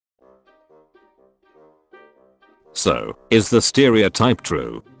So, is the stereotype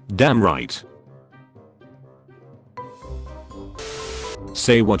true? Damn right.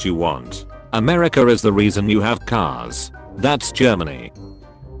 Say what you want. America is the reason you have cars. That's Germany.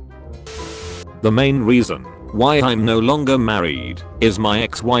 The main reason why I'm no longer married is my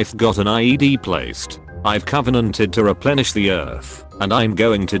ex-wife got an IED placed. I've covenanted to replenish the earth, and I'm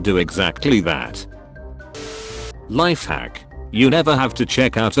going to do exactly that. Life hack. You never have to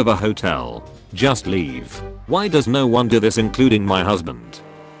check out of a hotel. Just leave. Why does no one do this, including my husband?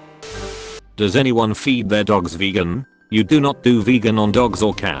 Does anyone feed their dogs vegan? You do not do vegan on dogs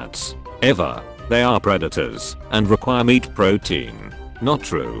or cats. Ever. They are predators and require meat protein. Not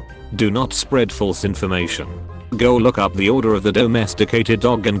true. Do not spread false information. Go look up the order of the domesticated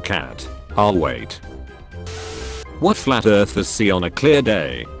dog and cat. I'll wait. What flat earthers see on a clear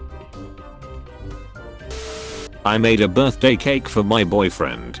day? I made a birthday cake for my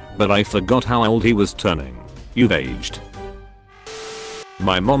boyfriend, but I forgot how old he was turning. You've aged.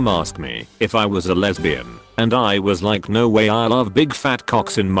 My mom asked me if I was a lesbian, and I was like, no way, I love big fat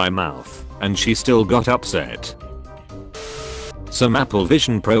cocks in my mouth, and she still got upset. Some Apple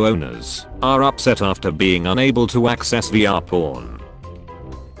Vision Pro owners are upset after being unable to access VR porn.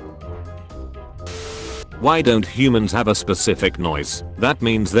 Why don't humans have a specific noise? That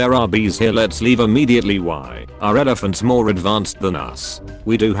means there are bees here, let's leave immediately. Why are elephants more advanced than us?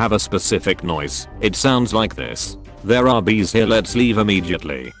 We do have a specific noise. It sounds like this. There are bees here, let's leave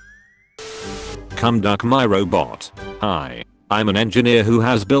immediately. Come duck my robot. Hi. I'm an engineer who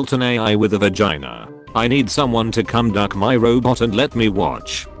has built an AI with a vagina. I need someone to come duck my robot and let me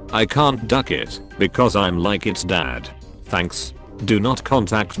watch. I can't duck it because I'm like its dad. Thanks. Do not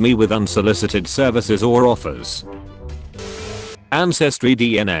contact me with unsolicited services or offers. Ancestry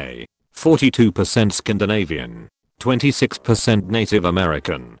DNA. 42% Scandinavian. 26% Native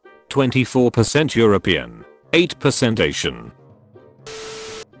American. 24% European. 8% Asian.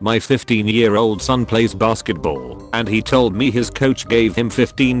 My 15-year-old son plays basketball, and he told me his coach gave him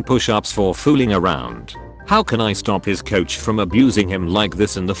 15 push-ups for fooling around. How can I stop his coach from abusing him like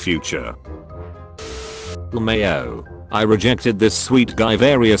this in the future? LMAO. I rejected this sweet guy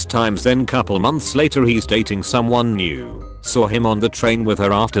various times, then couple months later he's dating someone new. Saw him on the train with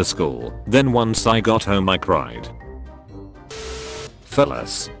her after school, then once I got home I cried.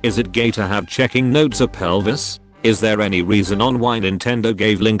 Fellas, is it gay to have checking notes a pelvis? Is there any reason on why Nintendo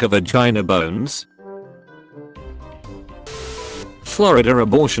gave Link a vagina bones? Florida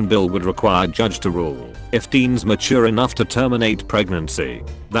abortion bill would require judge to rule if teens mature enough to terminate pregnancy.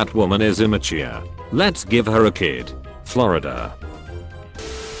 That woman is immature. Let's give her a kid. Florida.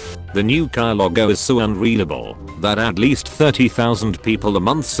 The new car logo is so unreadable that at least 30,000 people a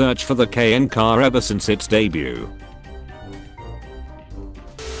month search for the KN car ever since its debut.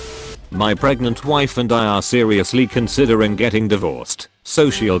 My pregnant wife and I are seriously considering getting divorced, so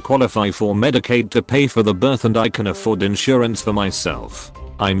she'll qualify for Medicaid to pay for the birth and I can afford insurance for myself.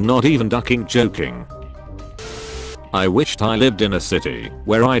 I'm not even joking. I wished I lived in a city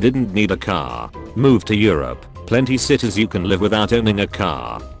where I didn't need a car. Move to Europe. Plenty cities you can live without owning a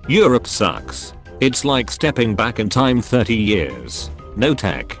car. Europe sucks. It's like stepping back in time 30 years. No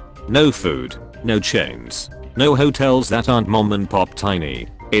tech. No food. No chains. No hotels that aren't mom and pop tiny.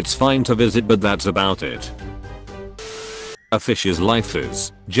 It's fine to visit, but that's about it. A fish's life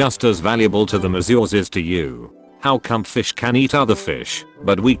is just as valuable to them as yours is to you. How come fish can eat other fish,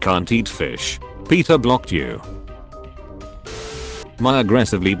 but we can't eat fish? Peter blocked you. My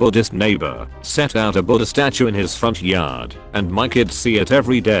aggressively Buddhist neighbor set out a Buddha statue in his front yard, and my kids see it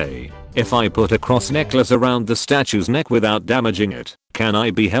every day. If I put a cross necklace around the statue's neck without damaging it, can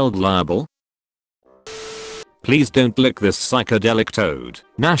I be held liable? Please don't lick this psychedelic toad.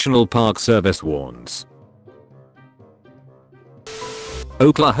 National Park Service warns.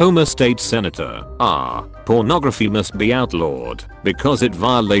 Oklahoma State Senator. Pornography must be outlawed because it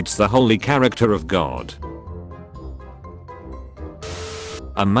violates the holy character of God.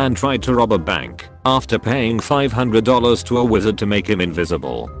 A man tried to rob a bank after paying $500 to a wizard to make him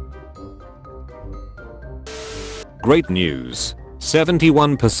invisible. Great news.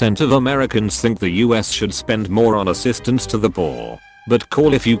 71% of Americans think the US should spend more on assistance to the poor. But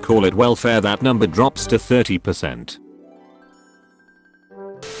if you call it welfare, that number drops to 30%.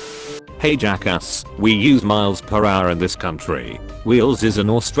 Hey jackass, we use miles per hour in this country. Wheels is an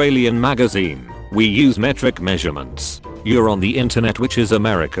Australian magazine. We use metric measurements. You're on the internet, which is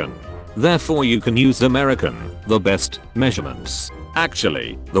American. Therefore you can use American, the best, measurements.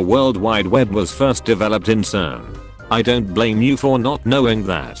 Actually, the World Wide Web was first developed in CERN. I don't blame you for not knowing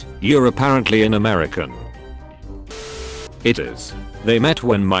that. You're apparently an American. It is. They met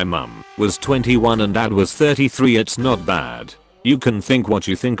when my mum was 21 and dad was 33. It's not bad. You can think what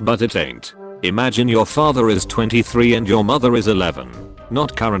you think, but it ain't. Imagine your father is 23 and your mother is 11.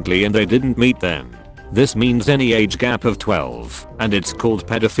 Not currently, and they didn't meet then. This means any age gap of 12, and it's called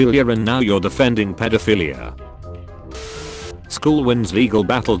pedophilia, and now you're defending pedophilia. School wins legal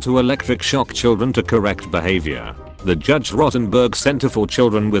battle to electric shock children to correct behavior. The Judge Rottenberg Center for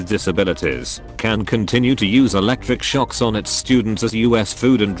Children with Disabilities can continue to use electric shocks on its students as US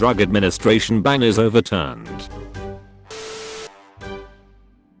Food and Drug Administration ban is overturned.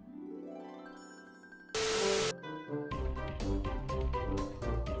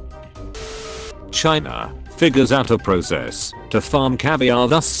 China figures out a process to farm caviar,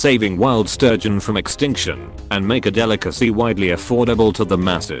 thus saving wild sturgeon from extinction and make a delicacy widely affordable to the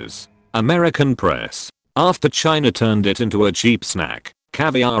masses. American press. After China turned it into a cheap snack,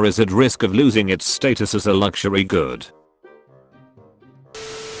 caviar is at risk of losing its status as a luxury good.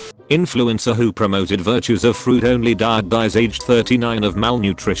 Influencer who promoted virtues of fruit-only diet dies aged 39 of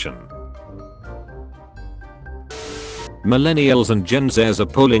malnutrition. Millennials and Gen Zers are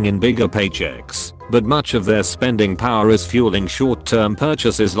pulling in bigger paychecks, but much of their spending power is fueling short-term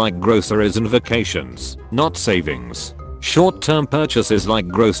purchases like groceries and vacations, not savings. Short-term purchases like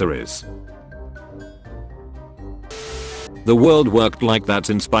groceries. The world worked like that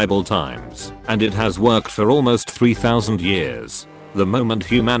since Bible times, and it has worked for almost 3,000 years. The moment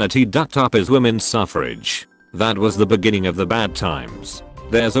humanity ducked up is women's suffrage. That was the beginning of the bad times.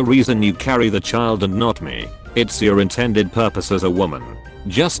 There's a reason you carry the child and not me. It's your intended purpose as a woman.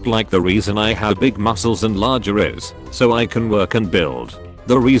 Just like the reason I have big muscles and larger is, so I can work and build.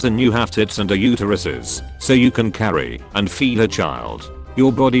 The reason you have tits and a uterus is, so you can carry and feed a child.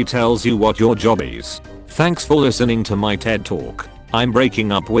 Your body tells you what your job is. Thanks for listening to my TED Talk. I'm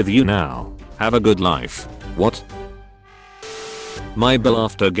breaking up with you now. Have a good life. What? My bill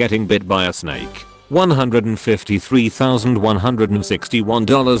after getting bit by a snake.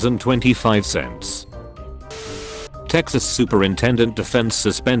 $153,161.25. Texas Superintendent Defense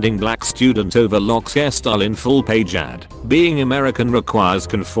suspending black student over locks hairstyle in full page ad. Being American requires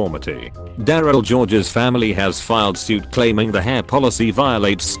conformity. Darrell George's family has filed suit claiming the hair policy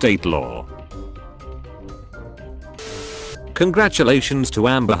violates state law. Congratulations to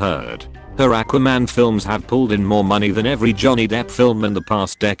Amber Heard. Her Aquaman films have pulled in more money than every Johnny Depp film in the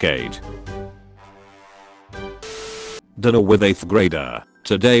past decade. Dinner with 8th grader.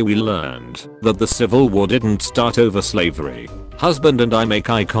 Today we learned that the Civil War didn't start over slavery. Husband and I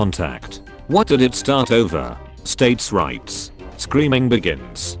make eye contact. What did it start over? States' rights. Screaming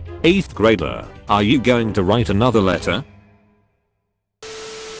begins. 8th grader, are you going to write another letter?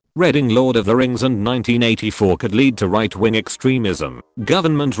 Reading Lord of the Rings and 1984 could lead to right-wing extremism,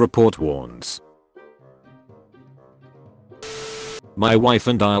 government report warns. My wife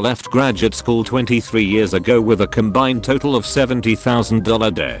and I left graduate school 23 years ago with a combined total of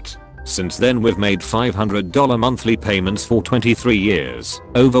 $70,000 debt. Since then we've made $500 monthly payments for 23 years,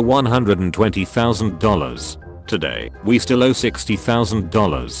 over $120,000. Today, we still owe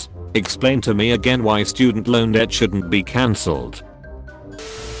 $60,000. Explain to me again why student loan debt shouldn't be cancelled.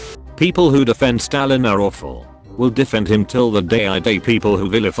 People who defend Stalin are awful. Will defend him till the day I die. People who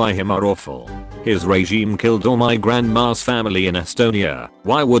vilify him are awful. His regime killed all my grandma's family in Estonia.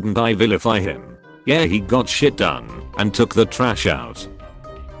 Why wouldn't I vilify him? Yeah, he got shit done and took the trash out.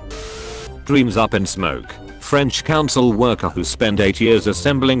 Dreams up in smoke. French council worker who spent 8 years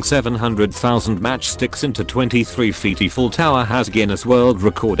assembling 700,000 matchsticks into 23 feet Eiffel Tower has Guinness World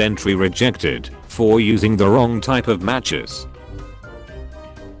Record entry rejected for using the wrong type of matches.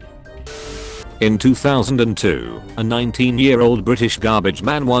 In 2002, a 19-year-old British garbage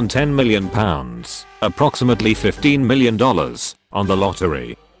man won £10 million, approximately $15 million, on the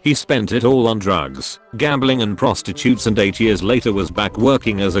lottery. He spent it all on drugs, gambling and prostitutes, and 8 years later was back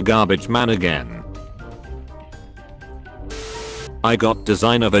working as a garbage man again. I got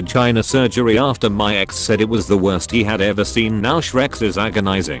designer vagina surgery after my ex said it was the worst he had ever seen. Now Shrek's is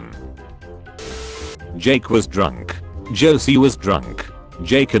agonizing. Jake was drunk. Josie was drunk.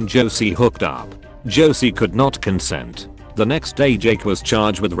 Jake and Josie hooked up. Josie could not consent. The next day Jake was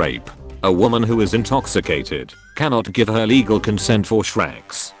charged with rape. A woman who is intoxicated cannot give her legal consent for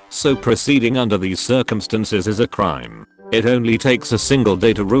Shreks, so proceeding under these circumstances is a crime. It only takes a single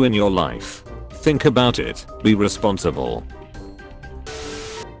day to ruin your life. Think about it, be responsible.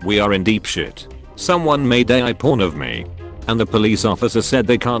 We are in deep shit. Someone made AI porn of me, and the police officer said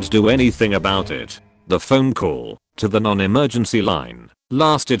they can't do anything about it. The phone call to the non-emergency line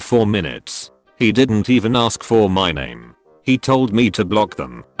lasted 4 minutes. He didn't even ask for my name. He told me to block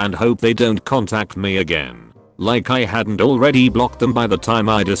them and hope they don't contact me again. Like I hadn't already blocked them by the time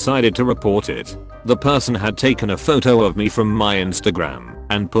I decided to report it. The person had taken a photo of me from my Instagram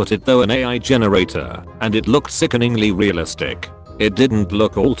and put it through an AI generator, and it looked sickeningly realistic. It didn't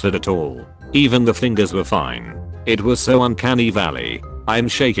look altered at all. Even the fingers were fine. It was so uncanny valley. I'm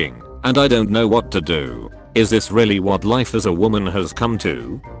shaking, and I don't know what to do. Is this really what life as a woman has come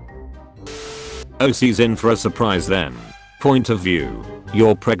to? OC's in for a surprise then. Point of view.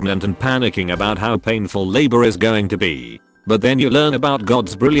 You're pregnant and panicking about how painful labor is going to be. But then you learn about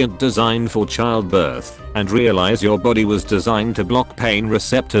God's brilliant design for childbirth and realize your body was designed to block pain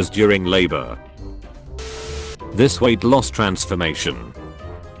receptors during labor. This weight loss transformation.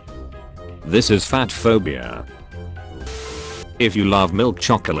 This is fat phobia. If you love milk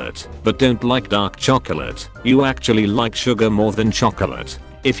chocolate but don't like dark chocolate, you actually like sugar more than chocolate.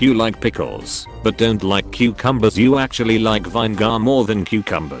 If you like pickles but don't like cucumbers, you actually like vinegar more than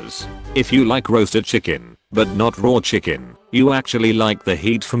cucumbers. If you like roasted chicken but not raw chicken, you actually like the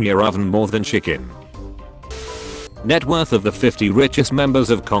heat from your oven more than chicken. Net worth of the 50 richest members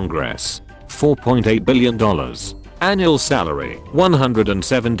of Congress: $4.8 billion. Annual salary: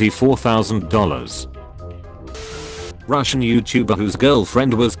 $174,000. Russian YouTuber whose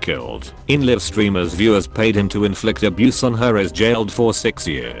girlfriend was killed in live streamers' viewers paid him to inflict abuse on her is jailed for 6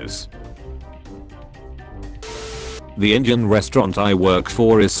 years. The Indian restaurant I work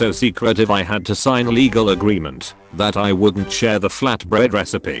for is so secretive I had to sign a legal agreement that I wouldn't share the flatbread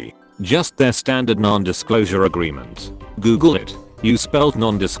recipe. Just their standard non-disclosure agreement. Google it. You spelled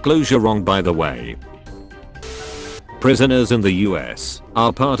non-disclosure wrong, by the way. Prisoners in the US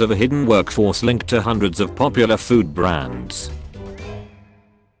are part of a hidden workforce linked to hundreds of popular food brands.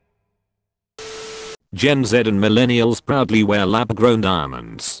 Gen Z and millennials proudly wear lab-grown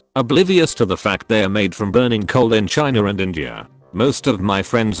diamonds, oblivious to the fact they are made from burning coal in China and India. Most of my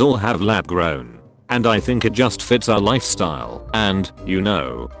friends all have lab-grown. And I think it just fits our lifestyle and, you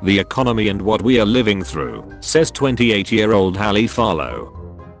know, the economy and what we are living through, says 28-year-old Hallie Farlow.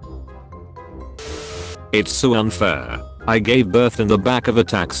 It's so unfair. I gave birth in the back of a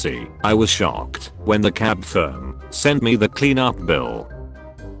taxi. I was shocked when the cab firm sent me the cleanup bill.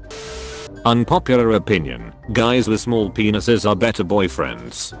 Unpopular opinion: guys with small penises are better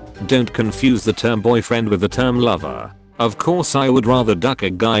boyfriends. Don't confuse the term boyfriend with the term lover. Of course I would rather duck a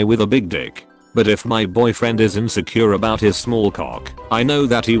guy with a big dick. But if my boyfriend is insecure about his small cock, I know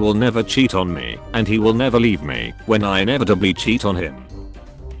that he will never cheat on me and he will never leave me when I inevitably cheat on him.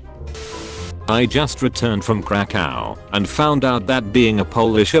 I just returned from Krakow and found out that being a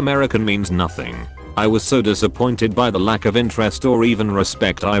Polish American means nothing. I was so disappointed by the lack of interest or even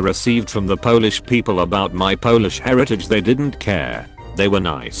respect I received from the Polish people about my Polish heritage. They didn't care. They were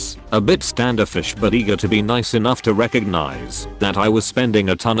nice, a bit standoffish but eager to be nice enough to recognize that I was spending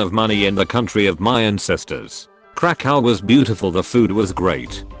a ton of money in the country of my ancestors. Krakow was beautiful, the food was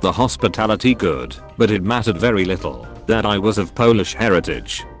great, the hospitality good, but it mattered very little that I was of Polish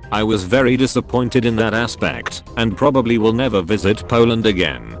heritage. I was very disappointed in that aspect and probably will never visit Poland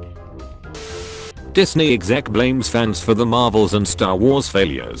again. Disney exec blames fans for the Marvels and Star Wars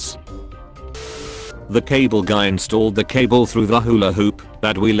failures. The cable guy installed the cable through the hula hoop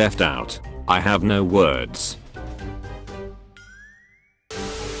that we left out. I have no words.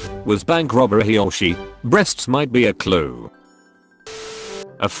 Was bank robber he or she? Breasts might be a clue.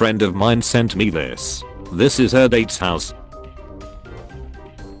 A friend of mine sent me this. This is her date's house.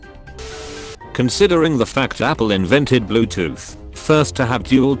 Considering the fact Apple invented Bluetooth, first to have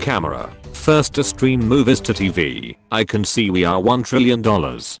dual camera, first to stream movies to TV, I can see we are $1 trillion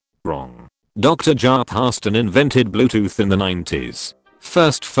wrong. Dr. Jart Harston invented Bluetooth in the 90s.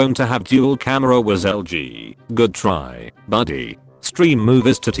 First phone to have dual camera was LG. Good try, buddy. Stream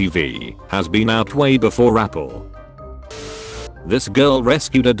movies to TV has been out way before Apple. This girl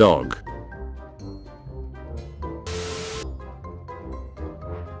rescued a dog.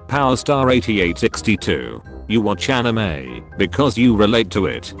 PowerStar8862. You watch anime because you relate to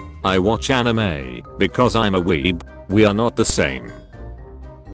it. I watch anime because I'm a weeb. We are not the same.